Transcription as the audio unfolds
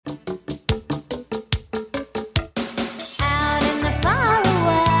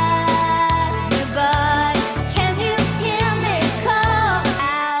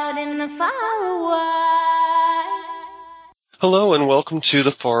Hello and welcome to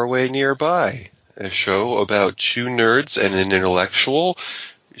The Faraway Nearby, a show about two nerds and an intellectual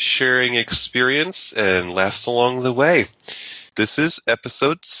sharing experience and laughs along the way. This is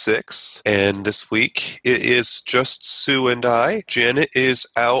episode 6, and this week it is just Sue and I. Janet is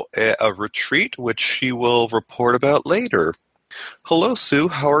out at a retreat, which she will report about later. Hello, Sue.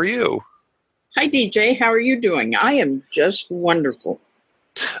 How are you? Hi, DJ. How are you doing? I am just wonderful.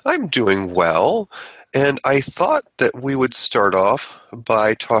 I'm doing well, and I thought that we would start off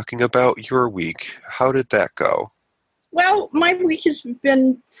by talking about your week. How did that go? Well, my week has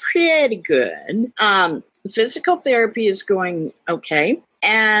been pretty good. Physical therapy is going okay.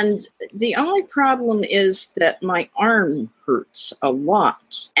 And the only problem is that my arm hurts a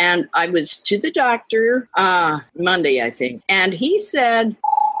lot. And I was to the doctor Monday, I think, and he said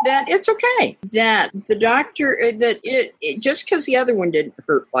that it's okay. That the doctor, that it just because the other one didn't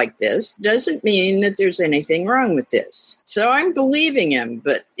hurt like this doesn't mean that there's anything wrong with this. So I'm believing him,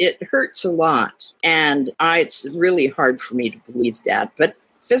 but it hurts a lot. And it's really hard for me to believe that. But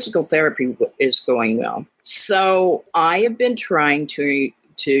physical therapy is going well. So I have been trying to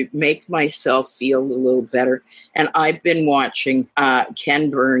make myself feel a little better. And I've been watching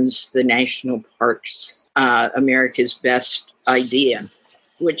Ken Burns' The National Parks, America's Best Idea,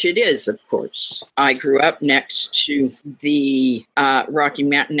 which it is, of course. I grew up next to the Rocky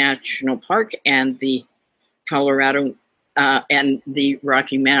Mountain National Park and the Colorado and the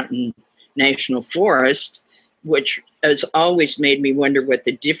Rocky Mountain National Forest, which has always made me wonder what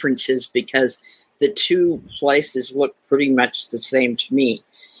the difference is because the two places look pretty much the same to me.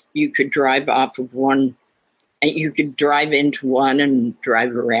 You could drive off of one, and you could drive into one and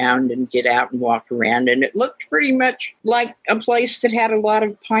drive around and get out and walk around. And it looked pretty much like a place that had a lot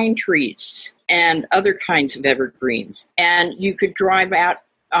of pine trees and other kinds of evergreens. And you could drive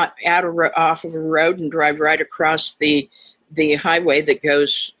off of a road and drive right across the highway that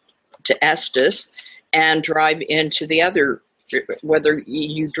goes to Estes and drive into the other. Whether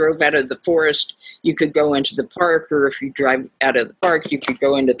you drove out of the forest, you could go into the park, or if you drive out of the park, you could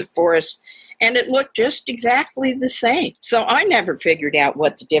go into the forest. And it looked just exactly the same. So I never figured out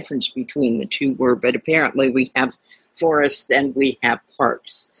what the difference between the two were, but apparently we have forests and we have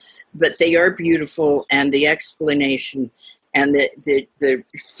parks. But they are beautiful, and the explanation and the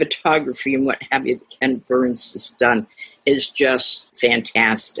photography and what have you that Ken Burns has done is just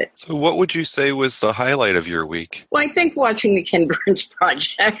fantastic. So what would you say was the highlight of your week? Well, I think watching the Ken Burns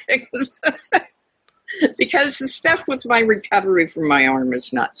project because the stuff with my recovery from my arm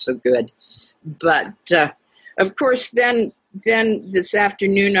is not so good. But, of course, then this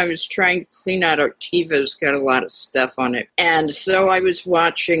afternoon I was trying to clean out our TiVo. It's got a lot of stuff on it. And so I was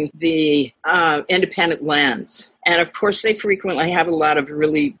watching the Independent Lens. And, of course, they frequently have a lot of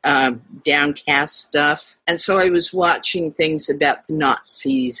really downcast stuff. And so I was watching things about the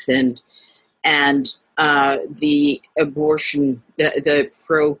Nazis and the abortion,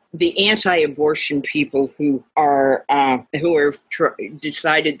 the anti-abortion people who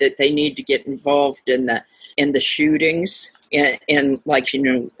decided that they need to get involved in the shootings, in like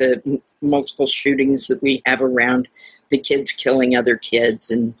the multiple shootings that we have around the kids killing other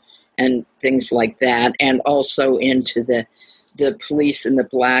kids and things like that, and also into the police and the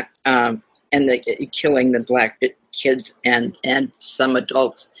black and the killing the black kids and some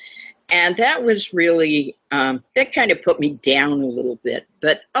adults. And that was really, that kind of put me down a little bit.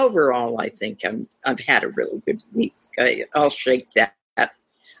 But overall, I think I've had a really good week. I'll shake that.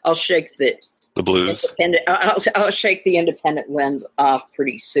 I'll shake the blues. I'll shake the Independent Lens off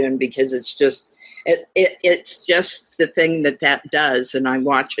pretty soon because it's just the thing that does, and I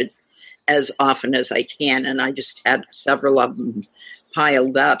watch it as often as I can. And I just had several of them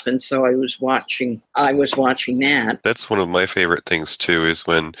piled up, and so I was watching that. That's one of my favorite things too, is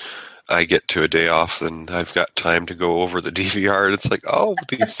when I get to a day off and I've got time to go over the DVR, and it's like, oh,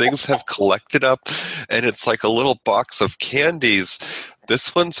 these things have collected up, and it's like a little box of candies.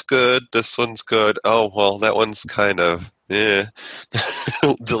 This one's good. This one's good. Oh, well, that one's kind of,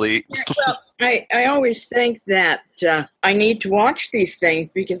 delete. Well, I always think that I need to watch these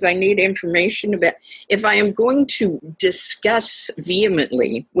things because I need information about, if I am going to discuss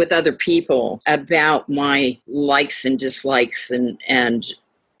vehemently with other people about my likes and dislikes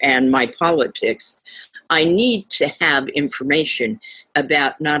and my politics, I need to have information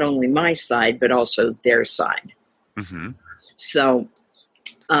about not only my side, but also their side. Mm-hmm. So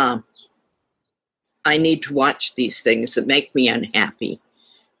I need to watch these things that make me unhappy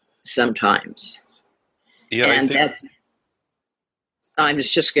sometimes. Yeah, and I was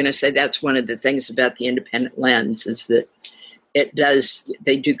just going to say that's one of the things about the Independent Lens is that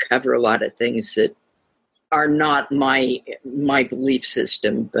they do cover a lot of things that are not my belief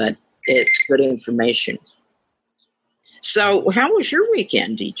system, but it's good information. So, how was your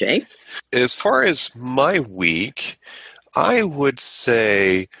weekend, DJ? As far as my week, I would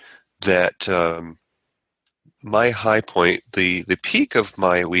say that my high point, the peak of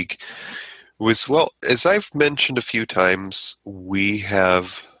my week was, well, as I've mentioned a few times, we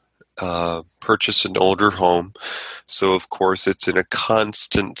have purchased an older home. So, of course, it's in a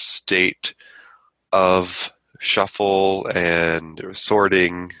constant state of shuffle and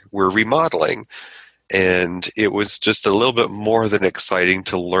sorting. We're remodeling. And it was just a little bit more than exciting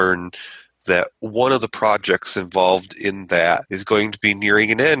to learn that one of the projects involved in that is going to be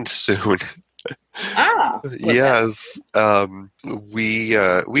nearing an end soon. Yes, we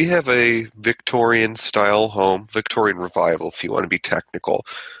have a Victorian style home, Victorian revival, if you want to be technical.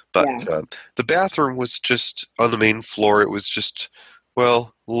 But the bathroom was just on the main floor. It was just,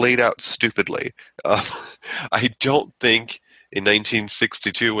 well, laid out stupidly. I don't think in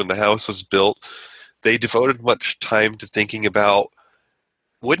 1962, when the house was built, they devoted much time to thinking about,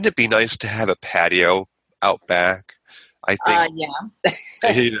 wouldn't it be nice to have a patio out back? I think,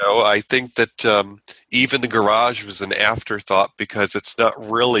 I think that even the garage was an afterthought because it's not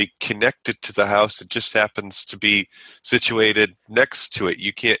really connected to the house. It just happens to be situated next to it.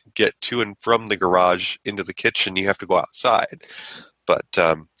 You can't get to and from the garage into the kitchen. You have to go outside. But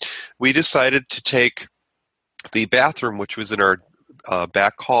we decided to take the bathroom, which was in our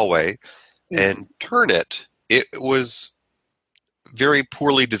back hallway, and turn it. It was very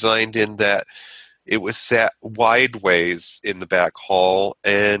poorly designed in that it was sat wideways in the back hall,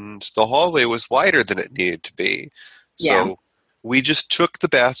 and the hallway was wider than it needed to be. So we just took the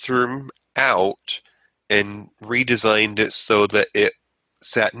bathroom out and redesigned it so that it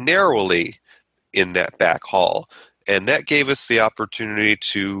sat narrowly in that back hall. And that gave us the opportunity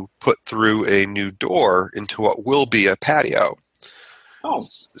to put through a new door into what will be a patio. Oh.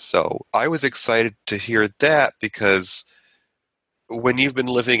 So I was excited to hear that because when you've been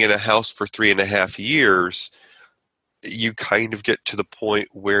living in a house for 3.5 years, you kind of get to the point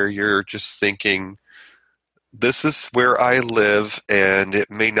where you're just thinking, this is where I live and it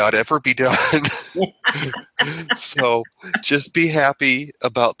may not ever be done. So just be happy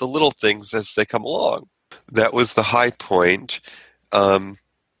about the little things as they come along. That was the high point.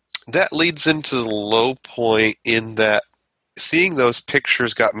 That leads into the low point in that seeing those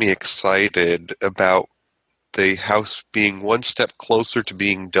pictures got me excited about the house being one step closer to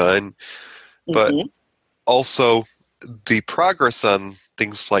being done, but also the progress on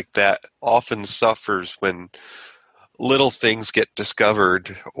things like that often suffers when little things get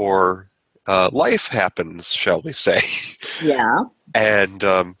discovered or life happens, shall we say. Yeah. And,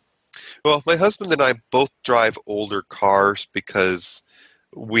 well, my husband and I both drive older cars because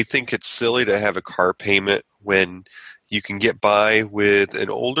we think it's silly to have a car payment when you can get by with an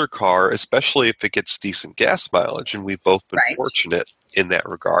older car, especially if it gets decent gas mileage, and we've both been fortunate in that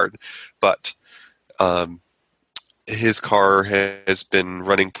regard. But his car has been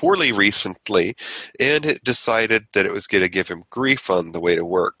running poorly recently, and it decided that it was going to give him grief on the way to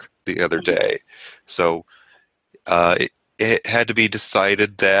work the other day. So it had to be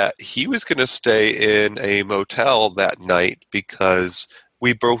decided that he was going to stay in a motel that night because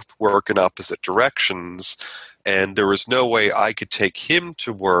we both work in opposite directions, and there was no way I could take him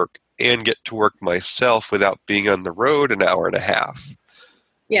to work and get to work myself without being on the road an hour and a half.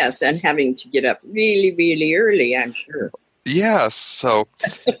 Yes, and having to get up really, really early, I'm sure. Yes, so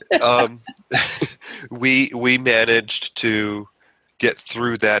we managed to get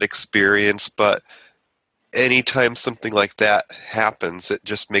through that experience, but anytime something like that happens, it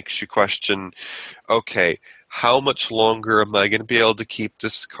just makes you question, okay, how much longer am I going to be able to keep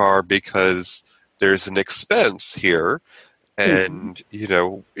this car because there's an expense here, and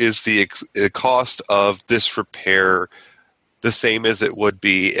is the cost of this repair the same as it would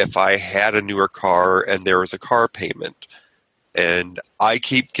be if I had a newer car and there was a car payment? And I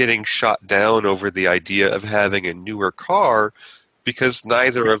keep getting shot down over the idea of having a newer car because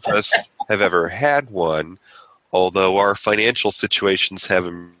neither of us have ever had one, although our financial situations have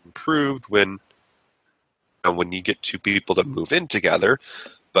improved when you get two people that move in together.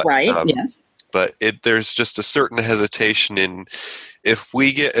 But, yes. But there's just a certain hesitation in, if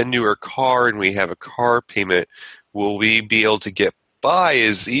we get a newer car and we have a car payment, will we be able to get by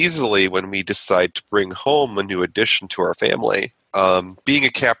as easily when we decide to bring home a new addition to our family? Being a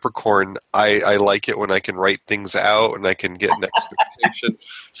Capricorn, I like it when I can write things out and I can get an expectation.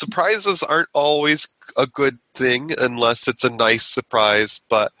 Surprises aren't always a good thing unless it's a nice surprise,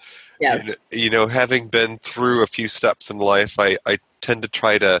 but Yes. Having been through a few steps in life, I tend to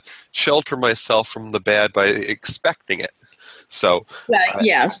try to shelter myself from the bad by expecting it. So,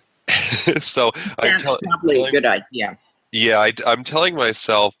 Yes. so I'm That's probably a good idea. yeah, I'm telling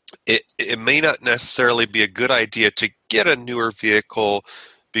myself it may not necessarily be a good idea to get a newer vehicle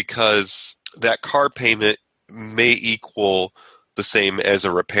because that car payment may equal the same as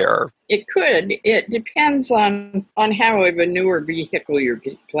a repair. It could. It depends on how of a newer vehicle you're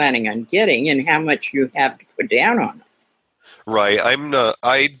planning on getting and how much you have to put down on it. Right.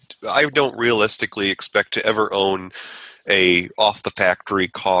 I don't realistically expect to ever own a off the factory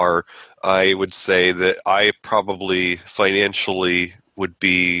car. I would say that I probably financially would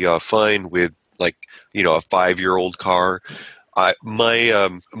be fine with like a 5-year-old car.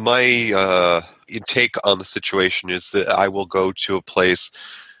 My take on the situation is that I will go to a place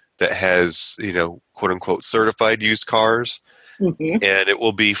that has quote unquote certified used cars, Mm-hmm. and it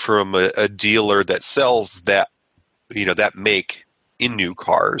will be from a dealer that sells that make in new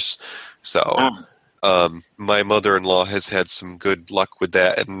cars. So my mother-in-law has had some good luck with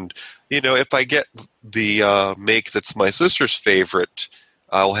that, and if I get the make that's my sister's favorite,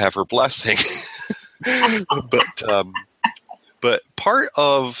 I'll have her blessing. But part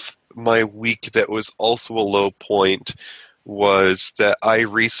of my week that was also a low point was that I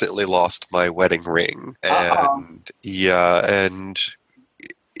recently lost my wedding ring, and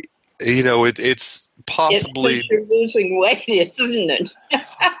it's possibly. It's because you're losing weight, isn't it?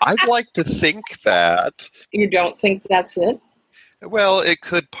 I'd like to think that. You don't think that's it? Well, it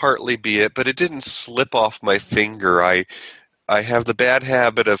could partly be it, but it didn't slip off my finger. I have the bad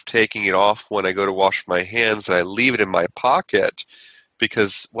habit of taking it off when I go to wash my hands, and I leave it in my pocket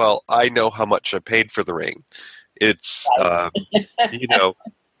because, well, I know how much I paid for the ring. It's,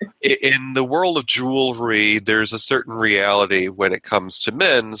 in the world of jewelry, there's a certain reality when it comes to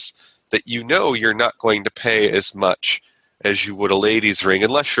men's that you're not going to pay as much as you would a lady's ring,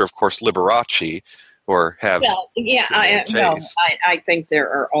 unless you're, of course, Liberace or have I think there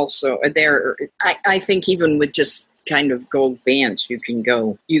are also I think even with just kind of gold bands you can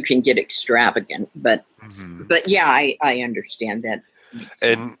get extravagant, but yeah, I understand that.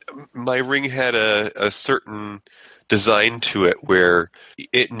 And my ring had a certain design to it where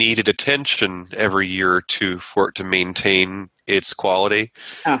it needed attention every year or two for it to maintain its quality.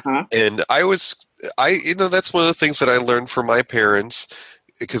 And that's one of the things that I learned from my parents,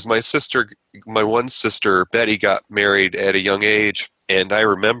 because my one sister, Betty, got married at a young age, and I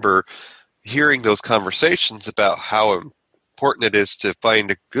remember hearing those conversations about how important it is to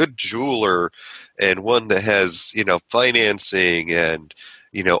find a good jeweler and one that has financing and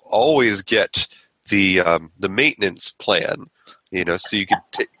always get the maintenance plan, so you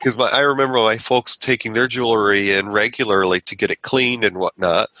could because I remember my folks taking their jewelry in regularly to get it cleaned and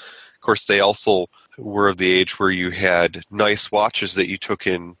whatnot. Of course, they also were of the age where you had nice watches that you took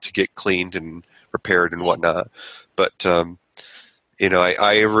in to get cleaned and repaired and whatnot. But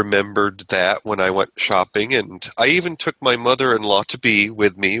I remembered that when I went shopping, and I even took my mother-in-law to be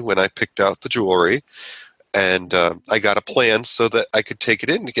with me when I picked out the jewelry, and I got a plan so that I could take it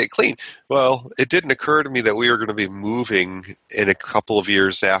in to get clean. Well, it didn't occur to me that we were going to be moving in a couple of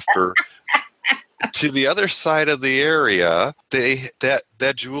years after to the other side of the area.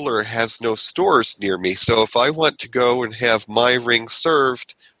 That jeweler has no stores near me, so if I want to go and have my ring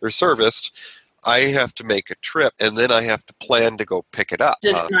served or serviced, I have to make a trip, and then I have to plan to go pick it up.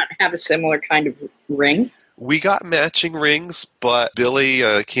 Does it not have a similar kind of ring? We got matching rings, but Billy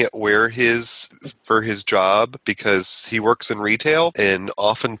can't wear his for his job because he works in retail, and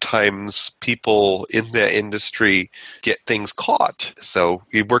oftentimes people in that industry get things caught. So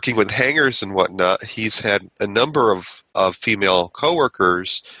working with hangers and whatnot, he's had a number of female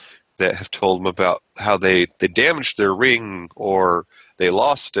coworkers that have told him about how they damaged their ring, or they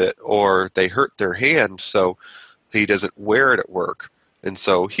lost it, or they hurt their hand, so he doesn't wear it at work. And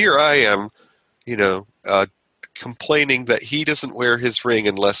so here I am, complaining that he doesn't wear his ring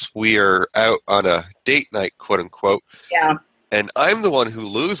unless we are out on a date night, quote unquote. Yeah. And I'm the one who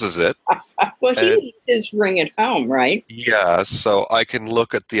loses it. Well, he leaves his ring at home, right? Yeah, so I can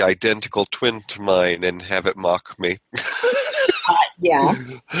look at the identical twin to mine and have it mock me. Yeah.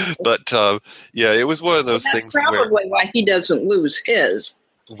 But, it was one of those things That's probably why he doesn't lose his.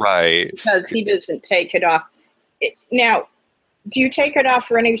 Right. Because he doesn't take it off. Now, do you take it off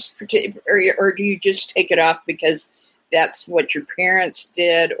for any particular, or do you just take it off because that's what your parents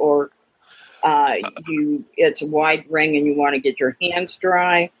did, or it's a wide ring and you want to get your hands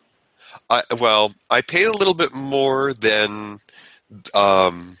dry? I paid a little bit more than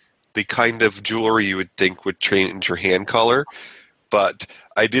the kind of jewelry you would think would change your hand color. but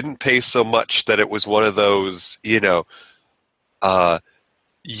I didn't pay so much that it was one of those, you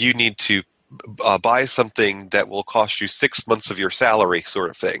need to buy something that will cost you 6 months of your salary sort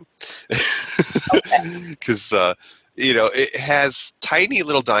of thing. Because, it has tiny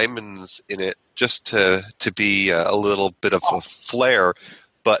little diamonds in it just to be a little bit of a flair,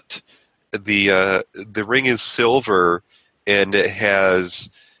 but the ring is silver, and it has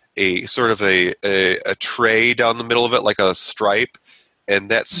a sort of a tray down the middle of it, like a stripe, and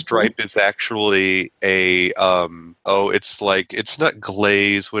that stripe is actually it's not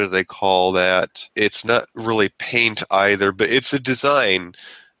glaze. What do they call that? It's not really paint either, but it's a design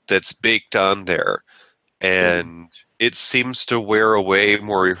that's baked on there, and it seems to wear away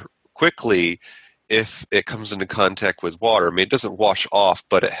more quickly if it comes into contact with water. I mean, it doesn't wash off,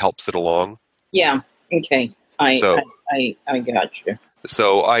 but it helps it along. Yeah. Okay. I got you.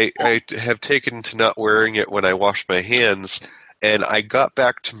 So I have taken to not wearing it when I wash my hands, and I got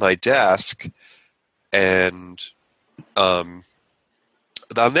back to my desk, and on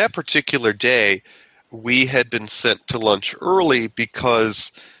that particular day, we had been sent to lunch early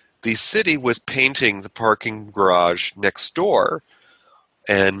because the city was painting the parking garage next door,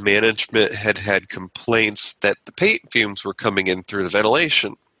 and management had complaints that the paint fumes were coming in through the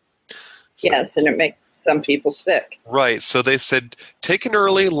ventilation. So, yes, and it makes some people sick. Right, so they said, take an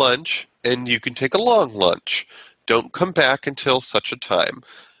early lunch, and you can take a long lunch. Don't come back until such a time.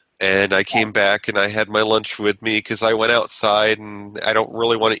 And I came back, and I had my lunch with me because I went outside, and I don't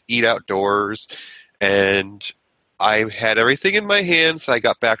really want to eat outdoors. And I had everything in my hands. I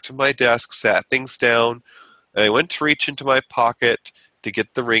got back to my desk, sat things down. I went to reach into my pocket to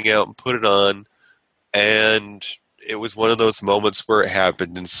get the ring out and put it on. And it was one of those moments where it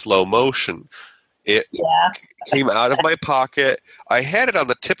happened in slow motion. It came out of my pocket. I had it on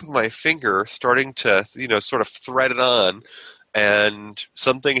the tip of my finger, starting to, sort of thread it on. And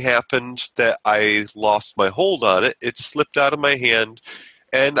something happened that I lost my hold on it. It slipped out of my hand.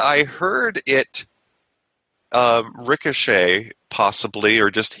 And I heard it ricochet, possibly,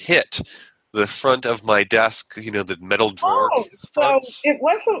 or just hit the front of my desk, the metal drawer. Oh, so it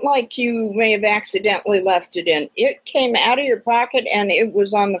wasn't like you may have accidentally left it in. It came out of your pocket and it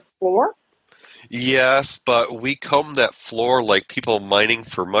was on the floor? Yes, but we combed that floor like people mining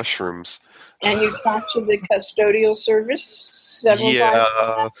for mushrooms. And you talked to the custodial service several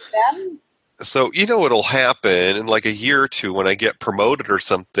times? So, what'll happen in like a year or two when I get promoted or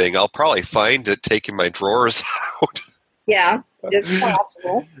something, I'll probably find it taking my drawers out. Yeah, it's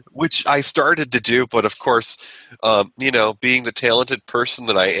possible. Which I started to do, but of course, being the talented person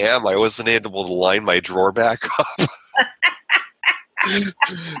that I am, I wasn't able to line my drawer back up.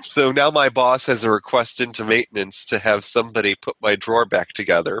 So now my boss has a request into maintenance to have somebody put my drawer back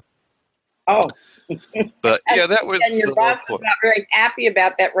together. Oh. But yeah, that was. And your boss is not very happy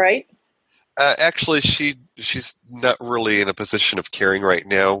about that, right? Actually, she's not really in a position of caring right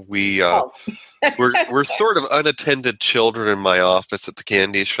now. We're sort of unattended children in my office at the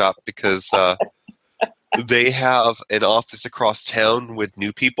candy shop because they have an office across town with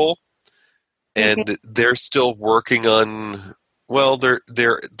new people, and they're still working on. Well,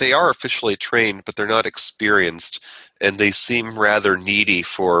 they are officially trained, but they're not experienced, and they seem rather needy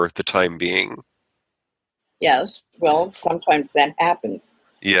for the time being. Yes, well, sometimes that happens.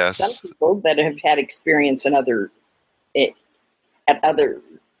 Yes, some people that have had experience in other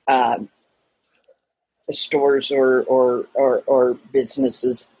stores or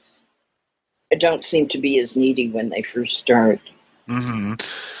businesses don't seem to be as needy when they first start. Mm-hmm.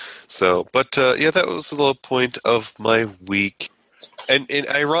 So, but that was the low point of my week. And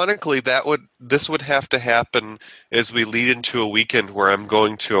ironically, this would have to happen as we lead into a weekend where I'm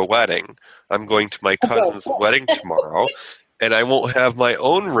going to a wedding. I'm going to my cousin's wedding tomorrow, and I won't have my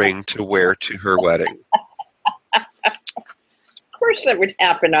own ring to wear to her wedding. Of course that would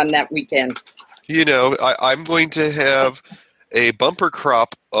happen on that weekend. I'm going to have a bumper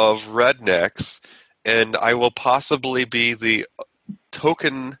crop of rednecks, and I will possibly be the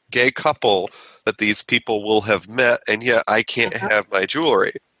token gay couple that these people will have met, and yet I can't have my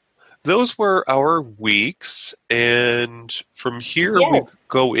jewelry. Those were our weeks, and from here we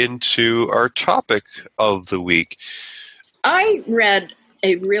go into our topic of the week. I read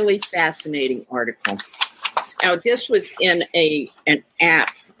a really fascinating article. Now, this was in an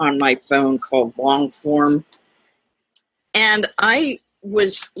app on my phone called Longform, and I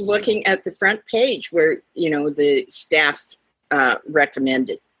was looking at the front page where, the staff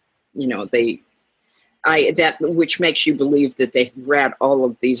recommended, which makes you believe that they've read all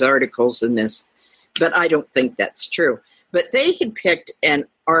of these articles in this, but I don't think that's true. But they had picked an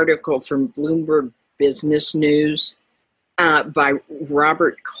article from Bloomberg Business News. by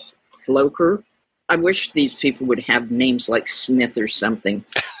Robert Cloker. I wish these people would have names like Smith or something.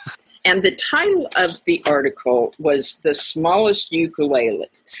 And the title of the article was The Smallest Ukulele,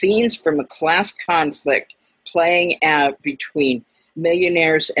 Scenes from a Class Conflict Playing Out Between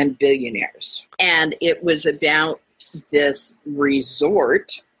Millionaires and Billionaires. And it was about this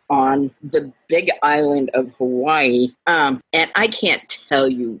resort on the big island of Hawaii. And I can't tell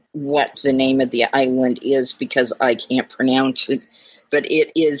you what the name of the island is because I can't pronounce it. But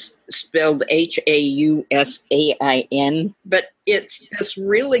it is spelled Hausain. But it's this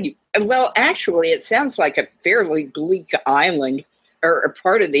really, well, actually, it sounds like a fairly bleak island, or a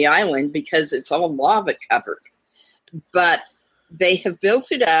part of the island, because it's all lava covered. But they have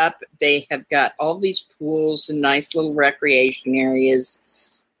built it up. They have got all these pools and nice little recreation areas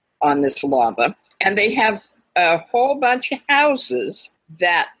on this lava. And they have a whole bunch of houses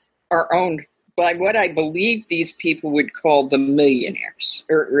that are owned by what I believe these people would call the millionaires,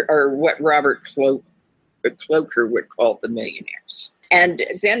 or what Robert Cloker would call the millionaires. And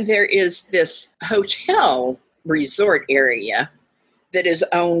then there is this hotel resort area that is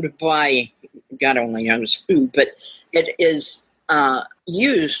owned by, God only knows who, but it is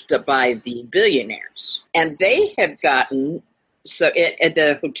used by the billionaires. And they have gotten,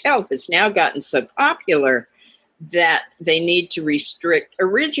 the hotel has now gotten so popular that they need to restrict.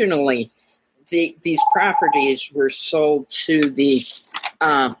 Originally, these properties were sold to the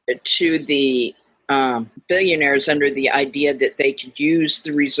billionaires under the idea that they could use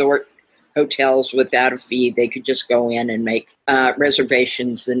the resort hotels without a fee. They could just go in and make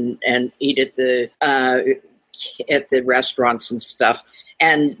reservations and eat at the restaurants and stuff,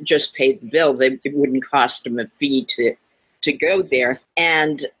 and just pay the bill. It wouldn't cost them a fee to go there,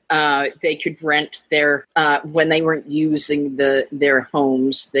 and they could rent their when they weren't using their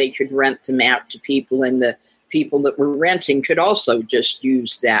homes, they could rent them out to people, and the people that were renting could also just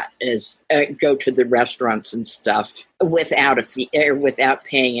use that as go to the restaurants and stuff without a fee, or without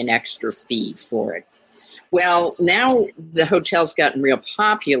paying an extra fee for it. Well, now the hotel's gotten real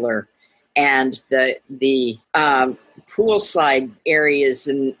popular, and the poolside areas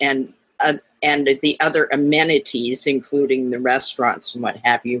and the other amenities, including the restaurants and what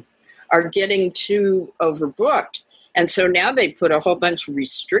have you, are getting too overbooked. And so now they put a whole bunch of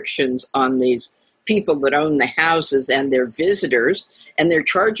restrictions on these people that own the houses and their visitors, and they're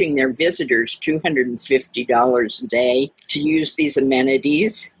charging their visitors $250 a day to use these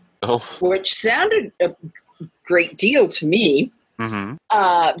amenities, which sounded a great deal to me. Mm-hmm.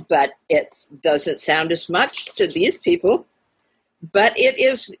 But it doesn't sound as much to these people. But it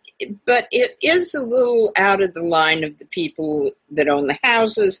is a little out of the line of the people that own the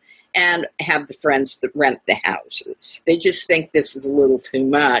houses and have the friends that rent the houses. They just think this is a little too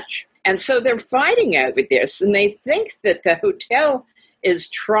much. And so they're fighting over this, and they think that the hotel is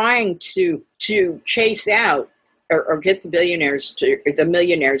trying to chase out or get the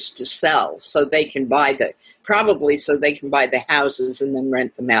millionaires to sell so they can buy the houses and then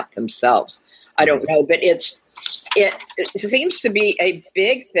rent them out themselves. I don't know, but it seems to be a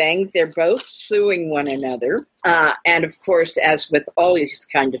big thing. They're both suing one another. And of course, as with all these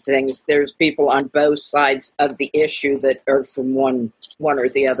kind of things, there's people on both sides of the issue that are from one or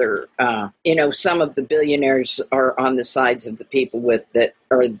the other. Some of the billionaires are on the sides of the people that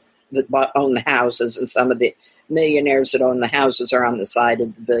own the houses, and some of the millionaires that own the houses are on the side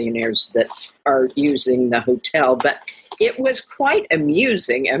of the billionaires that are using the hotel. But it was quite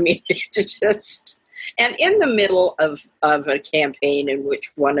amusing. I mean, and in the middle of a campaign in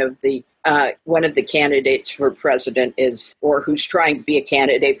which one of the candidates for president who's trying to be a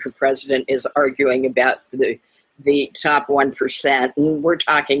candidate for president is arguing about the top 1%, and we're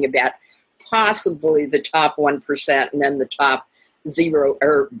talking about possibly the top 1% and then the top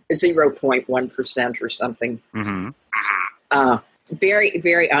 0.1% or something. Mm-hmm. Very,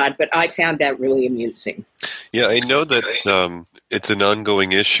 very odd, but I found that really amusing. Yeah, I know that it's an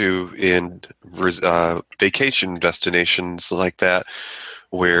ongoing issue in vacation destinations like that,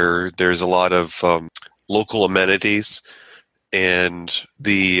 where there's a lot of local amenities, and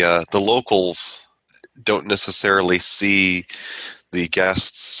the locals don't necessarily see the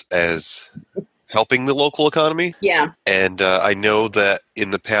guests as helping the local economy. Yeah. And I know that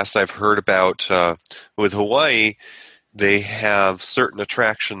in the past I've heard about with Hawaii, they have certain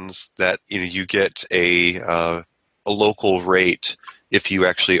attractions that you get a local rate if you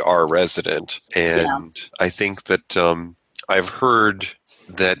actually are a resident. And yeah. I think that I've heard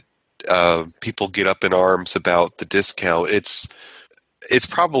that people get up in arms about the discount. It's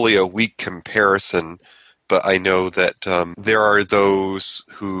probably a weak comparison, but I know that there are those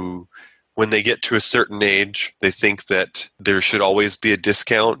who when they get to a certain age, they think that there should always be a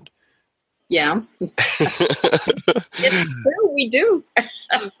discount. Yeah. It's true, we do.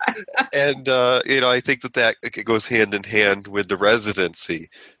 And, I think that it goes hand in hand with the residency.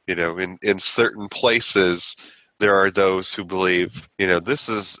 In certain places, there are those who believe, this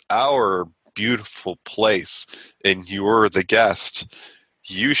is our beautiful place and you're the guest.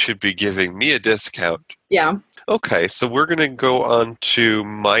 You should be giving me a discount. Yeah. Okay, so we're going to go on to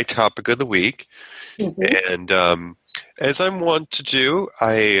my topic of the week. Mm-hmm. And as I'm wont to do,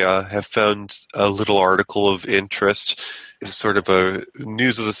 I have found a little article of interest, sort of a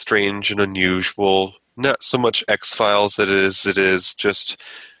news of the strange and unusual, not so much X-Files it is just,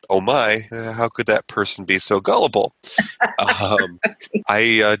 oh my, how could that person be so gullible?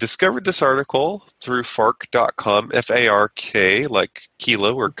 I discovered this article through fark.com, F-A-R-K, like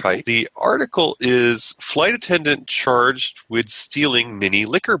kilo or kite. The article is Flight Attendant Charged with Stealing Mini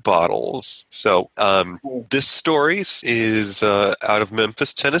Liquor Bottles. So this story is out of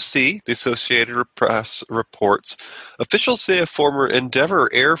Memphis, Tennessee. The Associated Press reports officials say a former Endeavor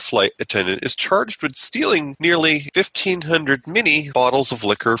Air flight attendant is charged with stealing nearly 1,500 mini bottles of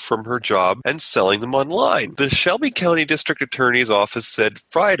liquor from her job and selling them online. The Shelby County District Attorney's Office said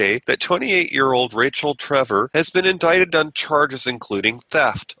Friday that 28-year-old Rachel Trevor has been indicted on charges including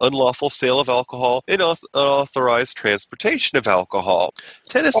theft, unlawful sale of alcohol, and unauthorized transportation of alcohol.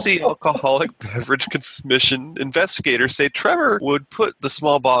 Tennessee Alcoholic Beverage Commission investigators say Trevor would put the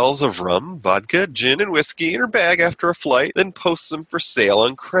small bottles of rum, vodka, gin, and whiskey in her bag after a flight, then post them for sale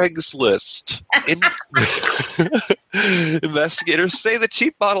on Craigslist. Investigators say the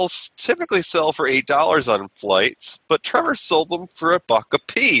cheap bottles typically sell for $8 on flights, but Trevor sold them for $1 a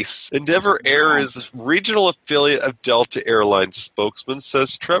piece. Endeavor Air's regional affiliate of Delta Airlines spokesman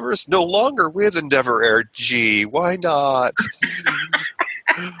says Trevor's no longer with Endeavor Air. Gee, why not?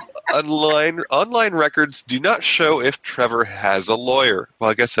 Online records do not show if Trevor has a lawyer. Well,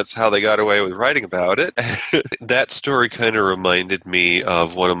 I guess that's how they got away with writing about it. That story kind of reminded me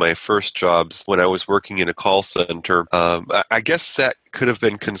of one of my first jobs when I was working in a call center. I guess that could have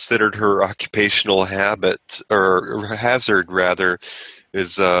been considered her occupational habit, or hazard rather,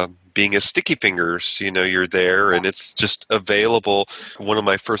 is being a sticky fingers. You're there and it's just available. One of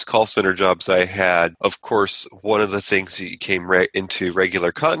my first call center jobs I had, of course, one of the things that you came right into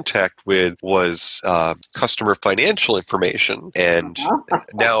regular contact with was customer financial information. And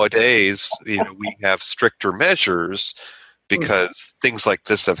nowadays, we have stricter measures because things like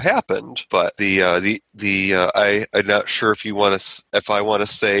this have happened. But I'm not sure if I want to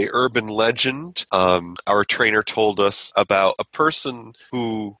say urban legend. Our trainer told us about a person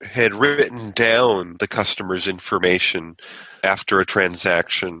who had written down the customer's information after a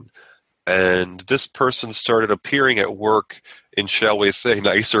transaction, and this person started appearing at work in, shall we say,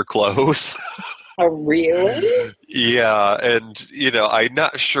 nicer clothes. Oh, really? Yeah, and I'm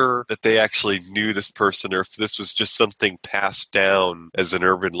not sure that they actually knew this person or if this was just something passed down as an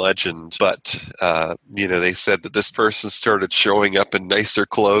urban legend. But they said that this person started showing up in nicer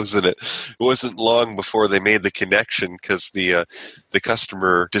clothes, and it wasn't long before they made the connection because the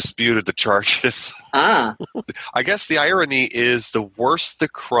customer disputed the charges. Ah. I guess the irony is the worse the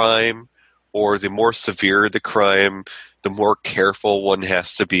crime or the more severe the crime, the more careful one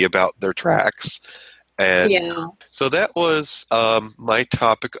has to be about their tracks. And so that was my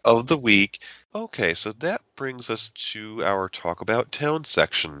topic of the week. Okay, so that brings us to our Talk About Town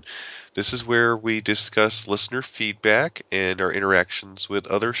section. This is where we discuss listener feedback and our interactions with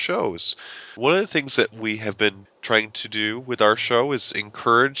other shows. One of the things that we have been trying to do with our show is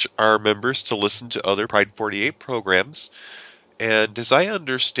encourage our members to listen to other Pride 48 programs. And as I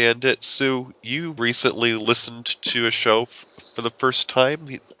understand it, Sue, you recently listened to a show for the first time?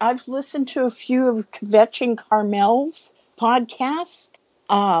 I've listened to a few of Kvetching Carmel's podcasts.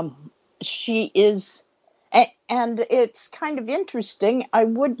 She is, and it's kind of interesting. Had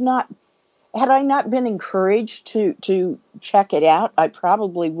I not been encouraged to check it out, I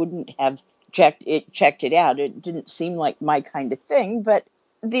probably wouldn't have checked it out. It didn't seem like my kind of thing, but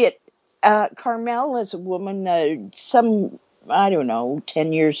Carmel is a woman,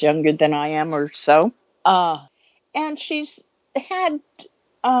 10 years younger than I am or so. And she's had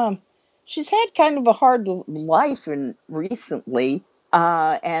kind of a hard life recently,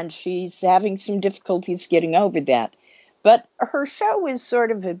 and she's having some difficulties getting over that. But her show is sort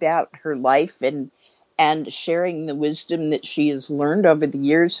of about her life and sharing the wisdom that she has learned over the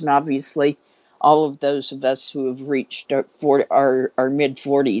years, and obviously all of those of us who have reached our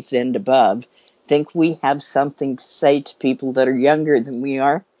mid-40s and above think we have something to say to people that are younger than we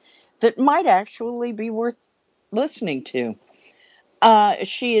are that might actually be worth listening to.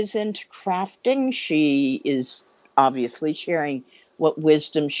 She is into crafting. She is obviously sharing what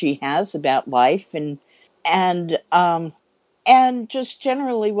wisdom she has about life and just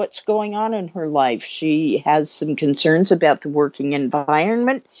generally what's going on in her life. She has some concerns about the working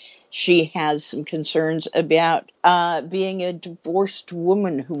environment. She has some concerns about being a divorced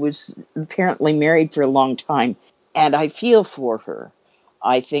woman who was apparently married for a long time. And I feel for her.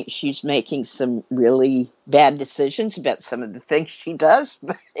 I think she's making some really bad decisions about some of the things she does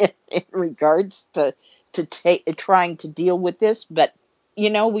in regards to trying to deal with this. But,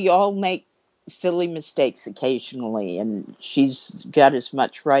 we all make silly mistakes occasionally, and she's got as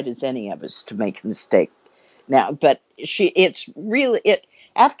much right as any of us to make a mistake now. But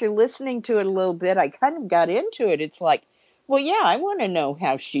after listening to it a little bit, I kind of got into it. It's like, well, yeah, I want to know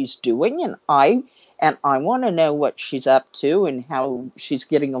how she's doing, and I want to know what she's up to and how she's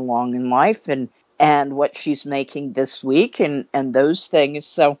getting along in life and what she's making this week and those things.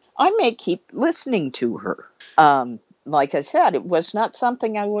 So I may keep listening to her. Like I said, it was not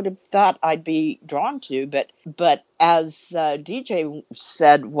something I would have thought I'd be drawn to, but as DJ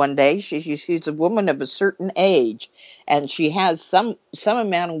said one day, she's a woman of a certain age, and she has some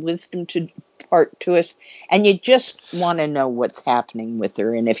amount of wisdom to part to us, and you just want to know what's happening with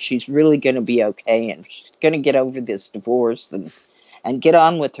her and if she's really going to be okay and if she's going to get over this divorce and get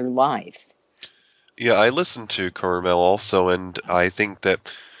on with her life. Yeah, I listened to Carmel also, and I think that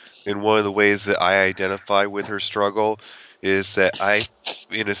in one of the ways that I identify with her struggle is that I,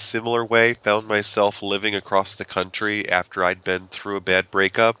 in a similar way, found myself living across the country after I'd been through a bad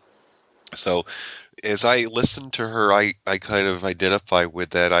breakup. So as I listen to her, I kind of identify with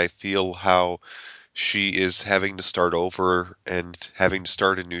that. I feel how she is having to start over and having to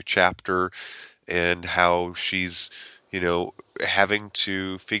start a new chapter, and how she's, having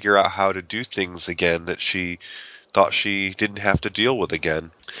to figure out how to do things again that she thought she didn't have to deal with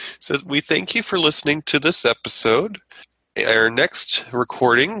again. So we thank you for listening to this episode. Our next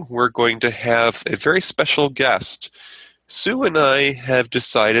recording, we're going to have a very special guest. Sue and I have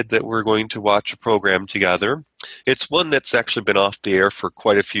decided that we're going to watch a program together. It's one that's actually been off the air for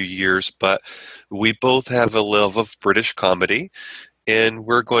quite a few years, but we both have a love of British comedy, and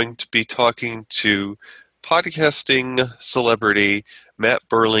we're going to be talking to podcasting celebrity Matt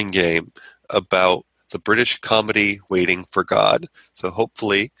Burlingame about the British comedy Waiting for God. So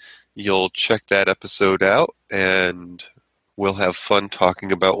hopefully you'll check that episode out, and we'll have fun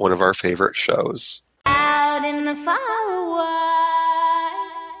talking about one of our favorite shows. Out in the far away.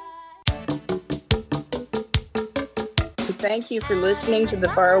 So thank you for listening to The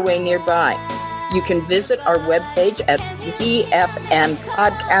Faraway Nearby. You can visit our webpage at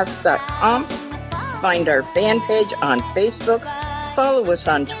thefnpodcast.com, find our fan page on Facebook, follow us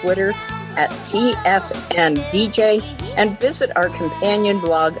on Twitter at TFNDJ, and visit our companion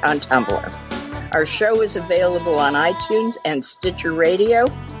blog on Tumblr. Our show is available on iTunes and Stitcher Radio.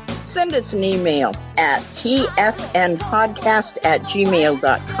 Send us an email at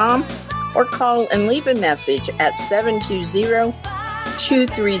tfnpodcast@gmail.com or call and leave a message at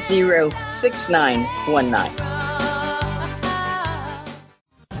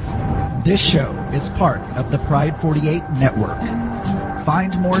 720-230-6919. This show is part of the Pride 48 Network.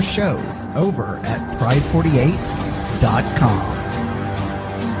 Find more shows over at pride48.com.